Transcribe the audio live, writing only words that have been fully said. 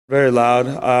Very loud.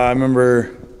 I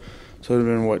remember, so it would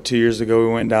have been, 2 years ago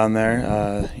we went down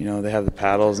there. They have the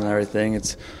paddles and everything.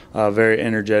 It's a very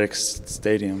energetic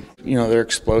stadium. They're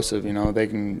explosive. They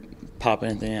can pop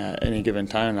anything at any given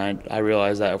time. And I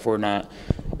realize that if we're not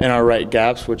in our right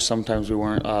gaps, which sometimes we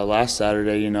weren't last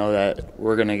Saturday, that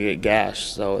we're going to get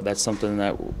gashed. So that's something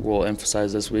that we'll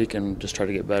emphasize this week and just try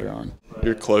to get better on.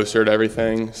 You're closer to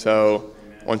everything, so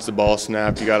once the ball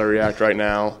snapped, you got to react right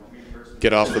now.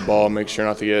 Get off the ball, make sure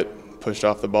not to get pushed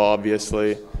off the ball,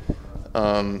 obviously.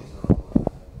 As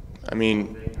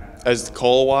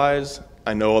call-wise,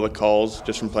 I know all the calls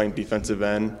just from playing defensive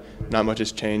end. Not much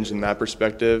has changed in that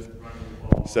perspective.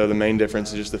 So the main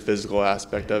difference is just the physical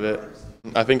aspect of it.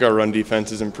 I think our run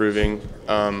defense is improving.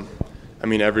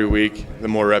 Every week, the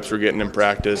more reps we're getting in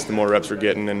practice, the more reps we're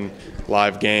getting in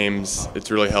live games, it's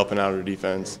really helping out our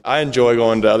defense. I enjoy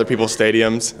going to other people's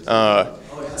stadiums.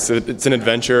 It's an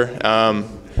adventure. I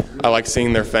like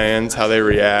seeing their fans, how they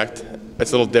react.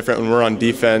 It's a little different when we're on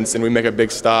defense and we make a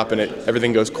big stop and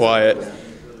everything goes quiet.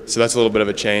 So that's a little bit of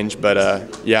a change. But,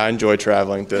 I enjoy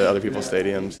traveling to other people's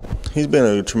stadiums. He's been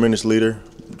a tremendous leader,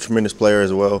 tremendous player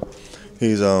as well.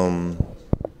 He's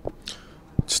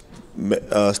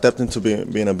stepped into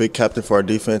being a big captain for our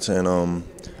defense and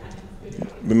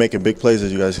been making big plays,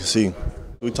 as you guys can see.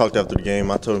 We talked after the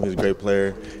game. I told him he's a great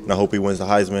player, and I hope he wins the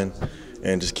Heisman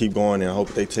and just keep going, and I hope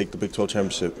they take the Big 12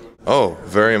 championship. Oh,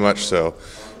 very much so.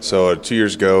 So 2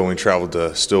 years ago when we traveled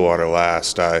to Stillwater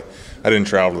last, I didn't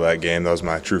travel to that game. That was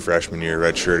my true freshman year,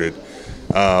 redshirted.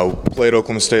 Played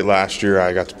Oklahoma State last year.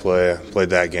 I got to played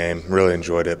that game. Really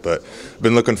enjoyed it, but I've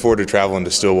been looking forward to traveling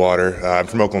to Stillwater. I'm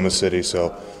from Oklahoma City, so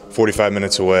 45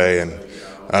 minutes away, and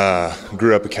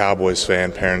grew up a Cowboys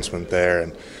fan. Parents went there,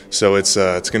 and so it's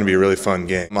going to be a really fun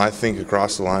game. I think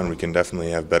across the line we can definitely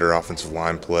have better offensive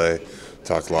line play.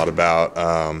 Talked a lot about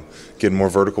getting more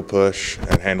vertical push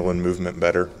and handling movement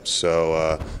better.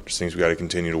 So just things we got to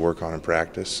continue to work on in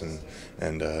practice and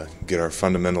get our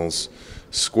fundamentals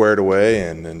squared away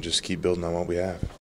and just keep building on what we have.